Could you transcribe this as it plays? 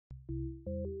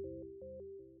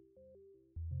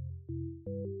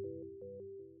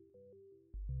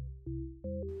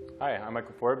Hi, I'm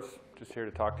Michael Forbes, just here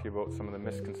to talk to you about some of the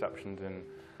misconceptions in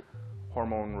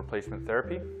hormone replacement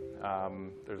therapy.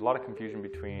 There's a lot of confusion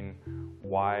between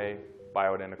why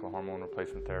bioidentical hormone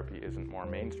replacement therapy isn't more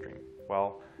mainstream.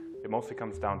 Well, it mostly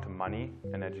comes down to money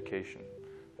and education.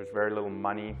 There's very little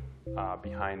money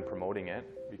behind promoting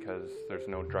it because there's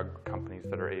no drug companies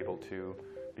that are able to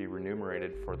be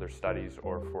remunerated for their studies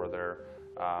or for their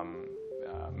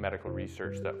medical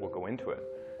research that will go into it.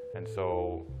 And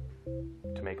so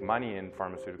to make money in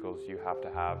pharmaceuticals, you have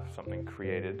to have something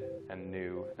created and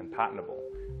new and patentable.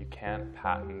 You can't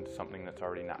patent something that's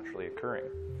already naturally occurring.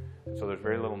 And so there's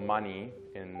very little money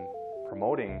in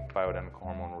promoting bioidentical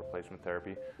hormone replacement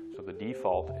therapy, so the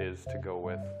default is to go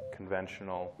with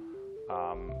conventional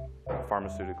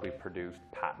pharmaceutically produced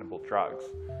patentable drugs.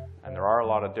 And there are a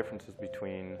lot of differences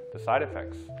between the side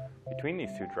effects between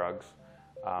these two drugs,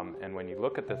 and when you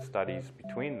look at the studies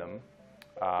between them,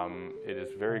 it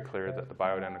is very clear that the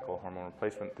bioidentical hormone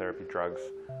replacement therapy drugs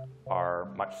are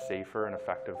much safer and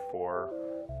effective for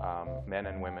men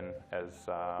and women as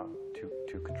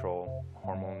to control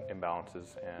hormone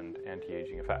imbalances and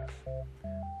anti-aging effects.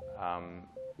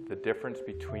 The difference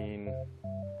between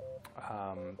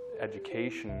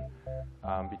education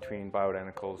between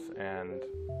bioidenticals and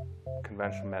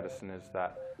conventional medicine is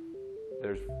that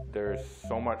there's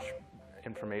so much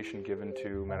information given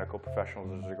to medical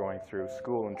professionals as they're going through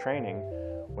school and training.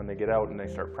 When they get out and they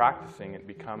start practicing, it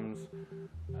becomes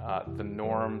the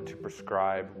norm to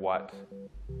prescribe what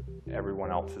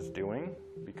everyone else is doing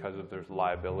because of there's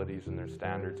liabilities and there's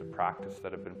standards of practice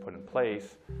that have been put in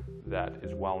place that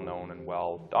is well known and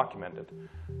well documented.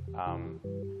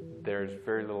 There's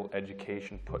very little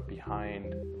education put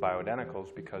behind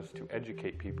bioidenticals because to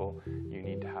educate people you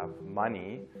need to have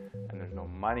money, and there's no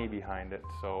money behind it,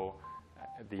 so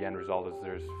the end result is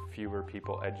there's fewer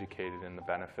people educated in the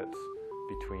benefits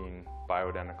between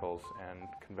bioidenticals and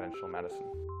conventional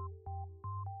medicine.